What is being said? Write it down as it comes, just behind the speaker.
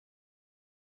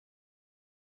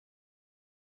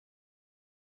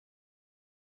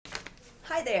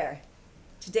Hi there.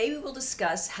 Today we will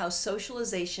discuss how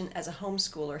socialization as a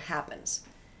homeschooler happens.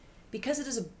 Because it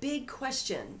is a big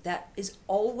question that is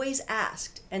always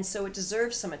asked, and so it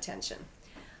deserves some attention.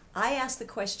 I asked the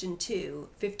question too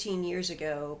 15 years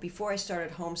ago before I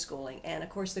started homeschooling, and of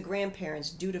course the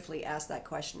grandparents dutifully asked that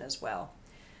question as well.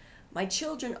 My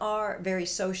children are very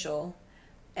social,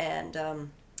 and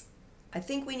I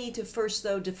think we need to first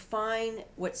though define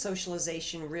what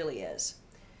socialization really is.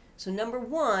 So number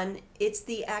one, it's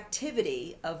the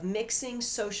activity of mixing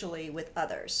socially with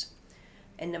others.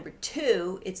 And number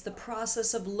two, it's the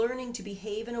process of learning to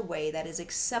behave in a way that is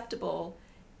acceptable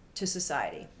to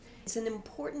society. It's an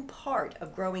important part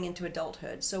of growing into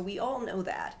adulthood, so we all know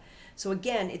that. So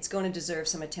again, it's going to deserve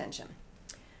some attention.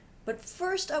 But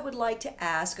first, I would like to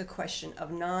ask a question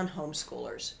of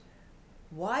non-homeschoolers.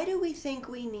 Why do we think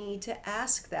we need to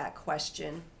ask that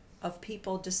question of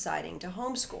people deciding to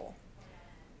homeschool?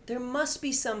 There must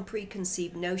be some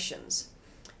preconceived notions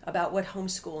about what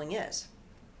homeschooling is.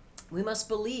 We must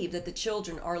believe that the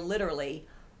children are literally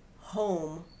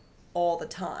home all the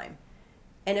time.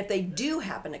 And if they do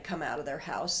happen to come out of their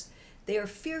house, they are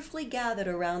fearfully gathered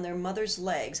around their mother's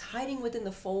legs, hiding within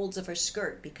the folds of her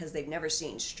skirt because they've never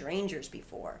seen strangers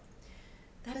before.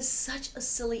 That is such a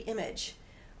silly image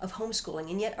of homeschooling,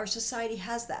 and yet our society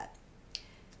has that.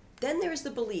 Then there is the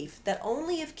belief that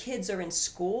only if kids are in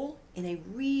school, in a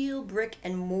real brick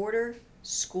and mortar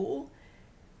school,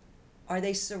 are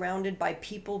they surrounded by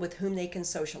people with whom they can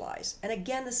socialize. And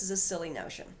again, this is a silly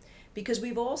notion because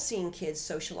we've all seen kids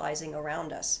socializing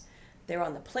around us. They're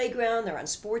on the playground, they're on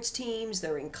sports teams,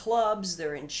 they're in clubs,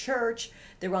 they're in church,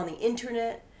 they're on the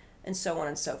internet, and so on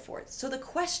and so forth. So the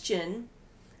question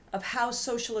of how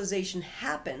socialization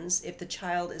happens if the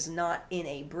child is not in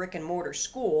a brick and mortar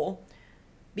school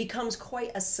becomes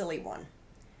quite a silly one.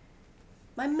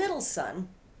 My middle son,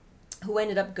 who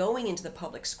ended up going into the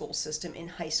public school system in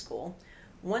high school,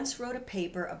 once wrote a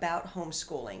paper about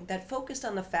homeschooling that focused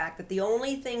on the fact that the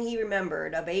only thing he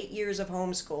remembered of 8 years of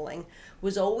homeschooling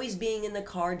was always being in the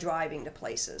car driving to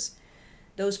places.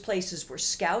 Those places were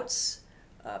scouts,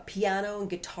 piano and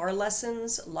guitar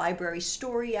lessons, library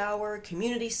story hour,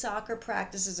 community soccer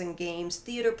practices and games,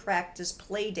 theater practice,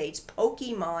 play dates,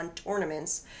 Pokemon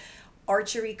tournaments,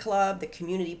 archery club, the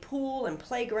community pool and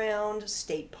playground,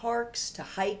 state parks to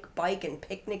hike, bike, and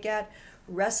picnic at,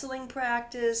 wrestling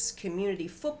practice, community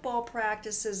football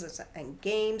practices and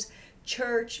games,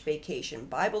 church, vacation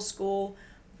Bible school,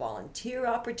 volunteer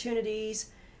opportunities,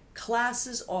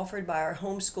 classes offered by our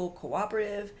homeschool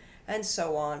cooperative, and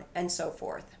so on and so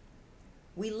forth.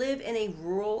 We live in a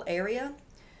rural area,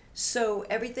 so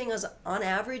everything is on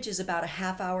average is about a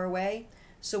half hour away.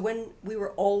 So when we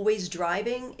were always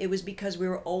driving, it was because we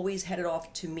were always headed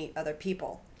off to meet other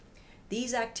people.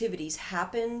 These activities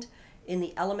happened in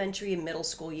the elementary and middle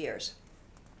school years.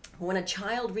 When a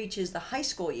child reaches the high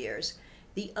school years,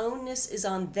 the onus is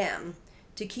on them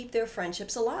to keep their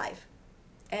friendships alive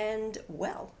and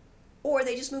well, or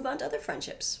they just move on to other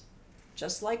friendships,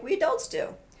 just like we adults do.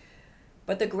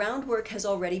 But the groundwork has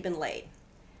already been laid.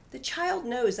 The child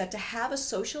knows that to have a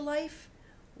social life,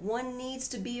 one needs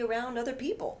to be around other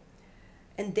people.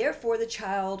 And therefore, the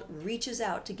child reaches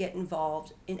out to get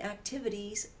involved in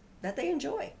activities that they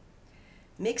enjoy.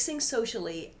 Mixing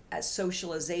socially as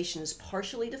socialization is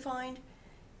partially defined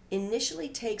initially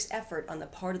takes effort on the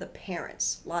part of the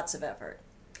parents, lots of effort.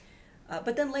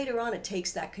 But then later on, it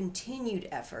takes that continued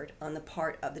effort on the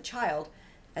part of the child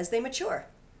as they mature.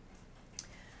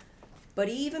 But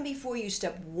even before you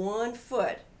step 1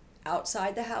 foot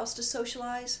outside the house to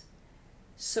socialize,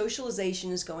 socialization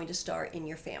is going to start in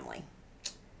your family.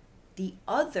 The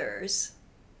others,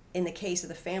 in the case of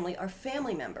the family, are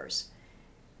family members.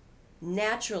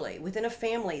 Naturally, within a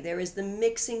family, there is the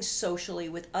mixing socially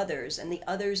with others, and the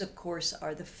others, of course,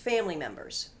 are the family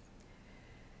members.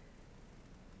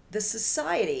 The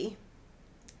society,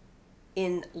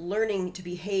 in learning to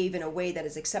behave in a way that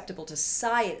is acceptable to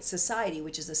society,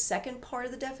 which is the second part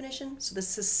of the definition, so the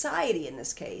society in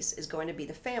this case is going to be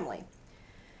the family.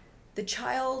 The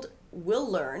child will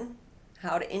learn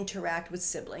how to interact with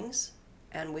siblings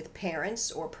and with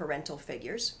parents or parental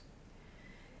figures.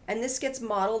 And this gets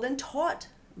modeled and taught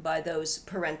by those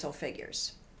parental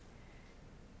figures.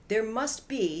 There must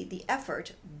be the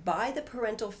effort by the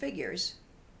parental figures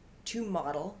to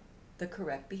model the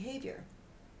correct behavior.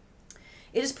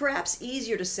 It is perhaps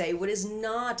easier to say what is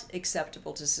not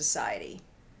acceptable to society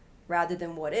rather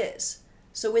than what is.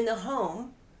 So in the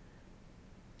home,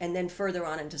 and then further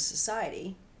on into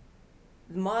society,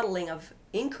 the modeling of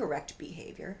incorrect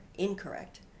behavior,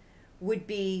 would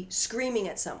be screaming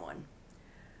at someone,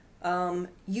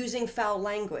 using foul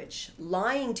language,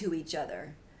 lying to each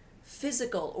other,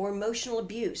 physical or emotional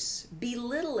abuse,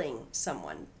 belittling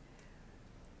someone.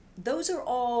 Those are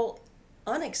all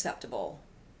unacceptable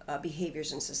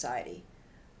behaviors in society.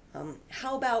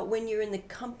 How about when you're in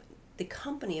the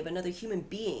company of another human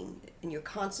being and you're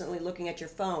constantly looking at your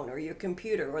phone or your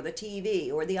computer or the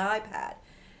TV or the iPad?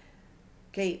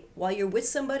 Okay, while you're with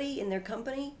somebody in their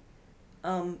company,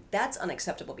 that's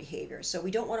unacceptable behavior. So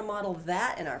we don't want to model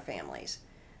that in our families.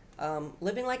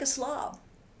 Living like a slob,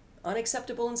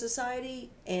 unacceptable in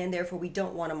society, and therefore we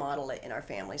don't want to model it in our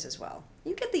families as well.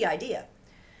 You get the idea.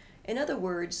 In other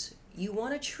words, you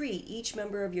want to treat each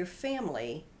member of your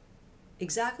family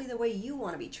exactly the way you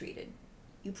want to be treated.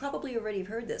 You probably already have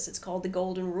heard this. It's called the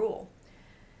golden rule.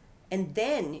 And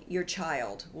then your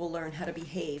child will learn how to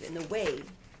behave in the way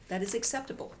that is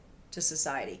acceptable to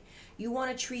society. You want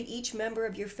to treat each member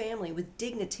of your family with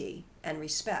dignity and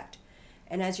respect.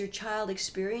 And as your child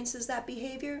experiences that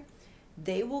behavior,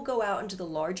 they will go out into the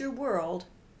larger world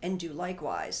and do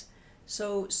likewise.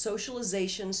 So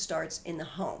socialization starts in the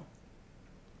home.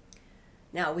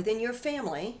 Now, within your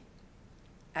family,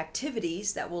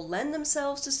 activities that will lend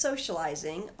themselves to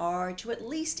socializing are to at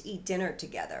least eat dinner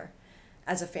together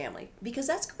as a family, because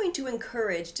that's going to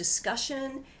encourage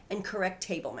discussion and correct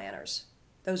table manners.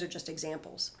 Those are just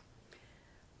examples.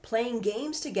 Playing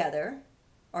games together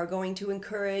are going to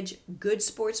encourage good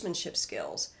sportsmanship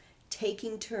skills,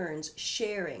 taking turns,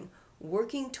 sharing,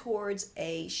 working towards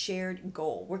a shared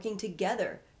goal, working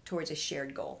together towards a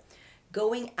shared goal.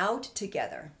 Going out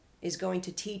together is going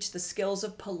to teach the skills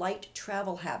of polite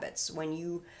travel habits. When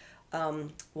you,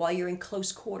 while you're in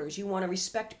close quarters, you want to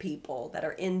respect people that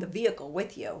are in the vehicle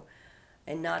with you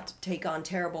and not take on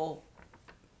terrible,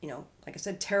 like I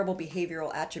said, terrible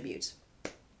behavioral attributes.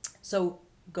 So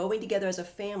going together as a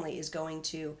family is going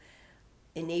to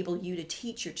enable you to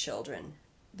teach your children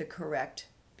the correct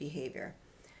behavior.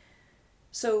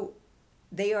 So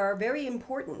they are very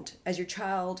important as your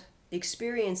child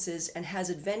experiences and has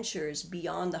adventures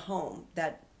beyond the home,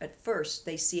 that at first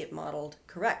they see it modeled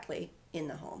correctly in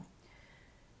the home.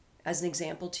 As an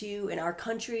example to you, in our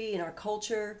country, in our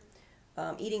culture,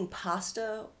 eating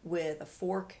pasta with a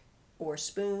fork or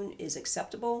spoon is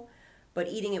acceptable, but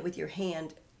eating it with your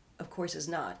hand, of course, is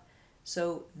not.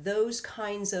 So those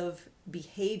kinds of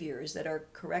behaviors that are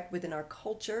correct within our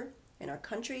culture, in our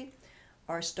country,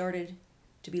 are started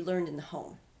to be learned in the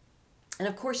home. And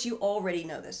of course, you already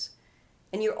know this,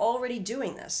 and you're already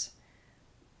doing this.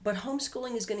 But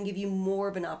homeschooling is going to give you more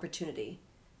of an opportunity.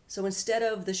 So instead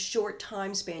of the short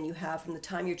time span you have from the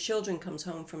time your children comes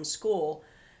home from school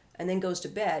and then goes to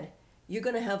bed, you're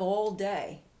going to have all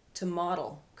day to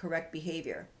model correct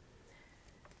behavior.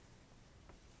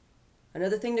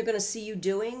 Another thing they're going to see you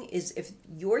doing is, if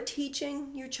you're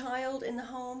teaching your child in the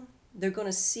home, they're going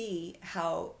to see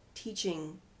how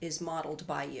teaching is modeled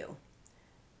by you.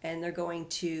 And they're going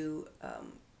to,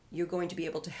 you're going to be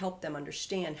able to help them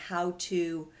understand how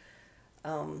to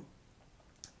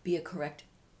be a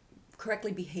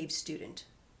correctly behaved student,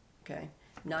 okay?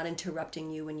 Not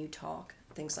interrupting you when you talk,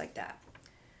 things like that.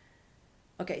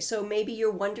 Okay, so maybe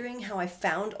you're wondering how I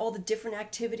found all the different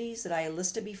activities that I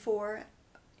listed before,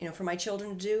 for my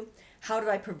children to do. How did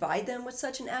I provide them with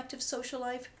such an active social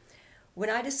life? When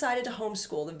I decided to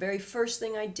homeschool, the very first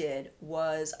thing I did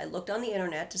was I looked on the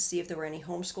internet to see if there were any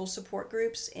homeschool support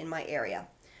groups in my area.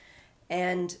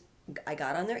 And I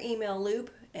got on their email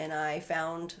loop and I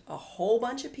found a whole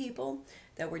bunch of people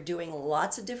that were doing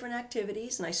lots of different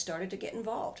activities, and I started to get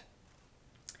involved.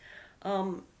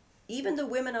 Even the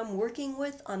women I'm working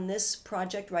with on this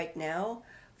project right now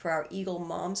for our Eagle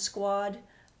Mom Squad,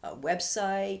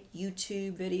 website,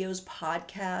 YouTube videos,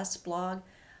 podcasts, blog,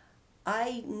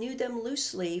 I knew them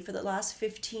loosely for the last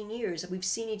 15 years. We've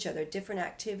seen each other at different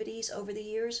activities over the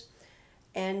years.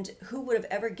 And who would have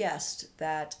ever guessed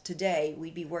that today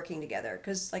we'd be working together?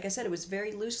 Because, like I said, it was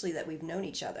very loosely that we've known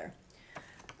each other.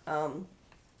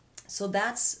 So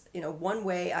that's, one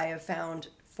way I have found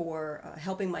for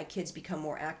helping my kids become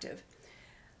more active.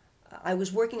 I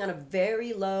was working on a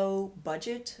very low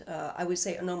budget, I would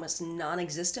say an almost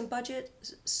non-existent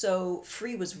budget, so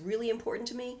free was really important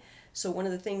to me. So one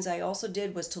of the things I also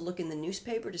did was to look in the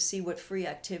newspaper to see what free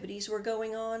activities were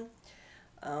going on.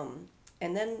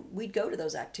 And then we'd go to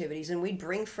those activities and we'd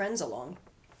bring friends along.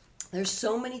 There's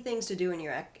so many things to do in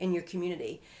your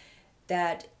community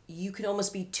that you can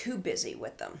almost be too busy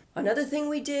with them. Another thing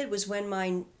we did was when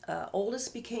my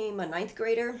oldest became a 9th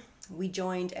grader, we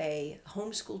joined a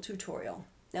homeschool tutorial.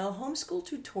 Now, a homeschool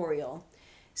tutorial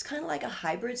is kind of like a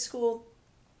hybrid school.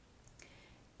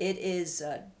 It is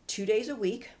 2 days a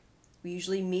week We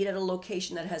usually meet at a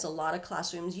location that has a lot of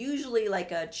classrooms, usually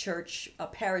like a church, a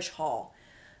parish hall.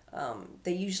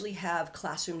 They usually have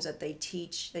classrooms that they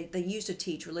teach, they use to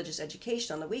teach religious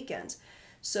education on the weekends.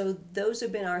 So those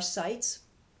have been our sites.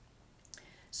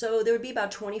 So there would be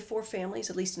about 24 families,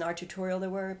 at least in our tutorial there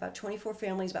were, about 24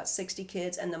 families, about 60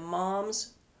 kids, and the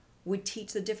moms would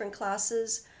teach the different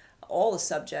classes, all the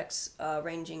subjects,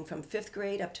 ranging from 5th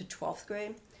grade up to 12th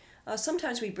grade.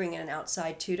 Sometimes we bring in an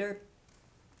outside tutor.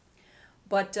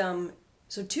 But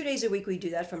so 2 days a week we do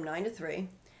that from 9 to 3.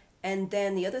 And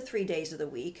then the other 3 days of the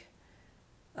week,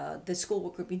 the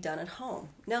schoolwork would be done at home.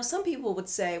 Now some people would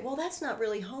say, well, that's not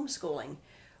really homeschooling.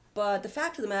 But the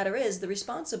fact of the matter is the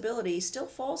responsibility still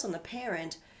falls on the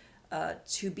parent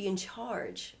to be in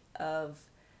charge of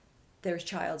their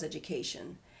child's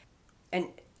education. And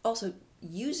also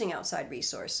using outside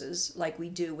resources like we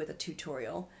do with a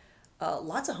tutorial.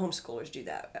 Lots of homeschoolers do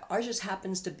that. Ours just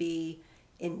happens to be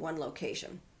in one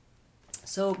location.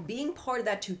 So being part of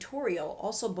that tutorial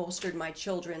also bolstered my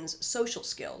children's social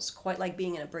skills, quite like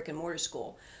being in a brick and mortar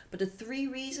school. But the 3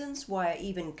 reasons why I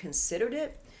even considered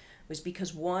it was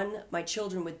because 1, my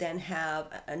children would then have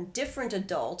a different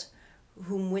adult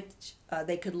which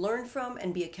they could learn from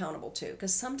and be accountable to.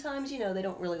 Because sometimes, they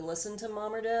don't really listen to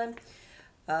mom or dad.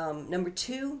 Number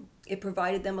 2, it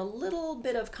provided them a little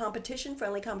bit of competition,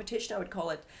 friendly competition. I would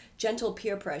call it gentle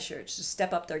peer pressure to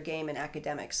step up their game in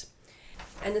academics.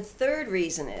 And the 3rd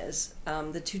reason is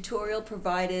the tutorial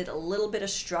provided a little bit of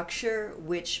structure,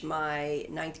 which my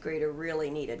 9th grader really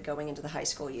needed going into the high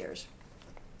school years.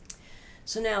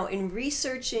 So now, in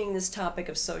researching this topic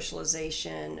of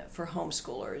socialization for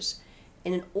homeschoolers,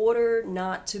 in order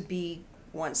not to be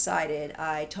one-sided,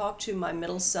 I talked to my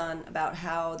middle son about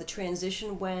how the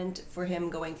transition went for him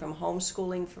going from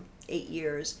homeschooling for 8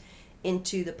 years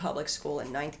into the public school in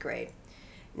 9th grade.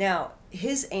 Now,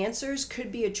 his answers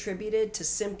could be attributed to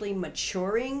simply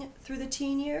maturing through the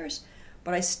teen years,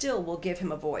 but I still will give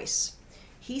him a voice.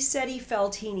 He said he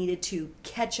felt he needed to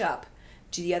catch up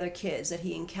to the other kids that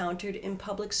he encountered in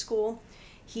public school.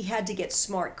 He had to get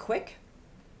smart quick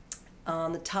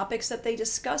on the topics that they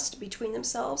discussed between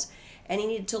themselves, and he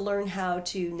needed to learn how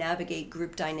to navigate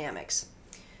group dynamics.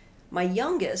 My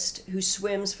youngest, who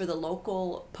swims for the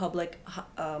local public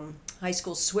high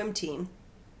school swim team,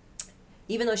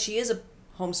 even though she is a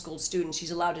homeschooled student,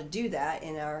 she's allowed to do that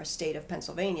in our state of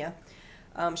Pennsylvania,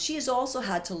 she has also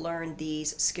had to learn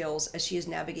these skills as she has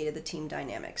navigated the team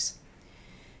dynamics.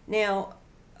 Now,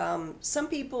 some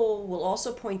people will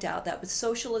also point out that with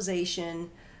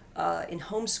socialization in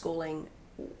homeschooling,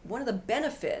 one of the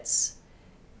benefits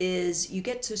is you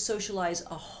get to socialize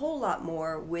a whole lot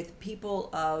more with people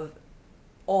of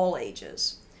all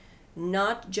ages,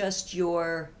 not just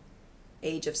your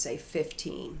age of, say,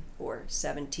 15 or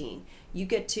 17. You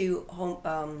get to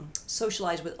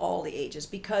socialize with all the ages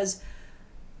because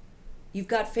you've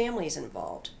got families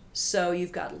involved. So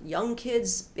you've got young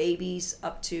kids, babies,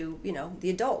 up to, the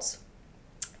adults.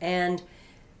 And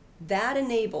that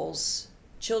enables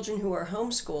children who are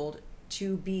homeschooled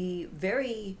to be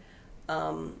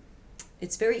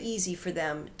it's very easy for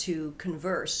them to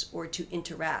converse or to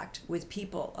interact with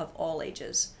people of all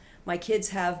ages. My kids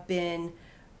have been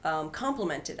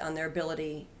complimented on their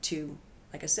ability to,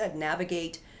 like I said,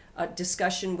 navigate a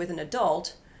discussion with an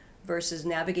adult versus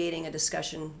navigating a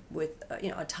discussion with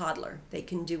a toddler. They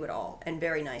can do it all, and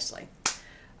very nicely.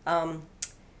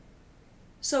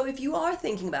 So if you are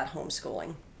thinking about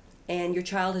homeschooling and your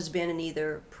child has been in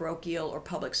either parochial or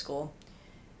public school,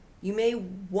 you may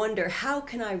wonder, how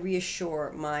can I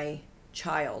reassure my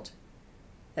child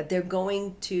that they're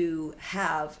going to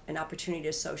have an opportunity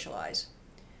to socialize?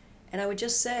 And I would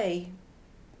just say,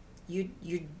 you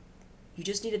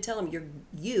just need to tell them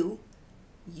you,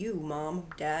 mom,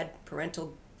 dad,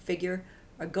 parental figure,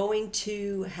 are going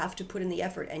to have to put in the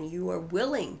effort, and you are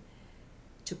willing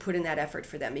to put in that effort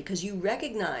for them because you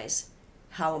recognize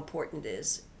how important it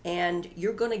is, and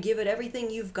you're going to give it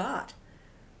everything you've got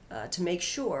to make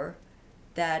sure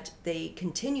that they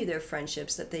continue their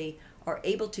friendships, that they are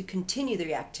able to continue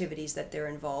the activities that they're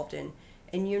involved in,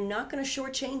 and you're not going to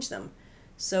shortchange them.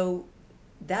 So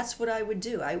that's what I would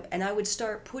do. I would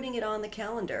start putting it on the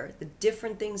calendar, the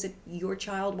different things that your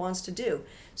child wants to do,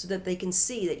 so that they can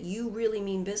see that you really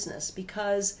mean business,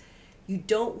 because you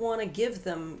don't want to give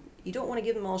them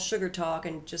all sugar talk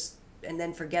and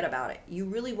then forget about it. You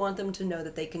really want them to know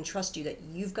that they can trust you, that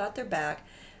you've got their back.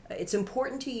 It's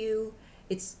important to you.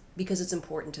 It's because it's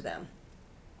important to them.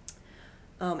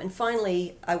 And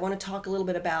finally, I want to talk a little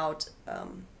bit about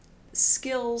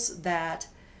skills that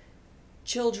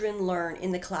children learn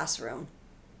in the classroom.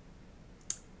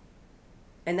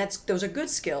 And those are good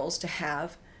skills to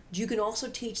have, You can also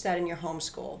teach that in your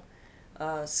homeschool.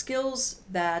 Skills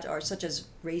that are such as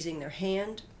raising their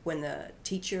hand when the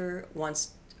teacher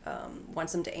wants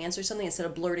them to answer something instead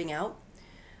of blurting out.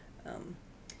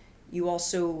 You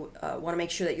also want to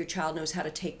make sure that your child knows how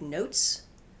to take notes,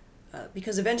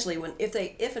 because eventually,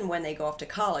 if and when they go off to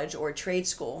college or trade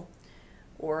school,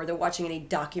 or they're watching any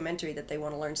documentary that they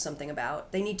want to learn something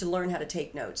about, they need to learn how to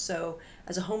take notes. So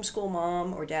as a homeschool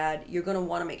mom or dad, you're going to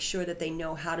want to make sure that they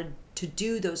know how to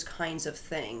do those kinds of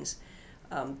things.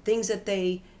 Things that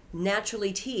they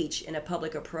naturally teach in a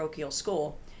public or parochial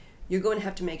school, you're going to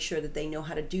have to make sure that they know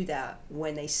how to do that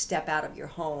when they step out of your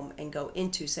home and go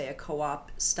into, say, a co-op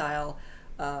style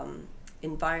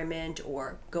environment,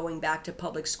 or going back to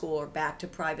public school or back to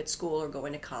private school or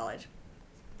going to college.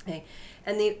 Okay.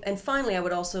 And finally, I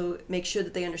would also make sure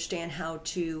that they understand how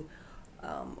to,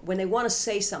 when they want to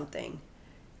say something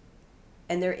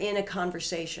and they're in a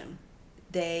conversation,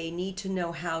 they need to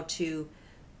know how to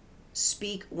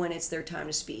speak when it's their time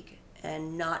to speak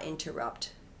and not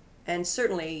interrupt. And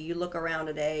certainly, you look around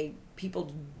today,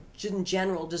 people in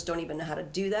general just don't even know how to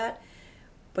do that.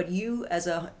 But you, as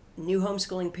a new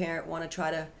homeschooling parent, want to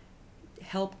try to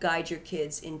help guide your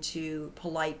kids into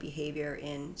polite behavior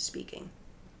in speaking.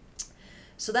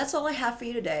 So that's all I have for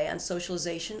you today on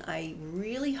socialization. I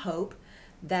really hope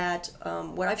that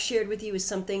what I've shared with you is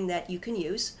something that you can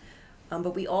use.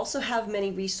 But we also have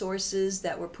many resources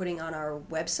that we're putting on our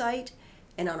website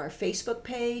and on our Facebook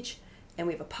page, and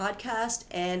we have a podcast,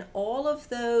 and all of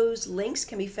those links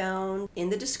can be found in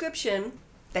the description.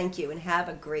 Thank you, and have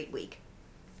a great week.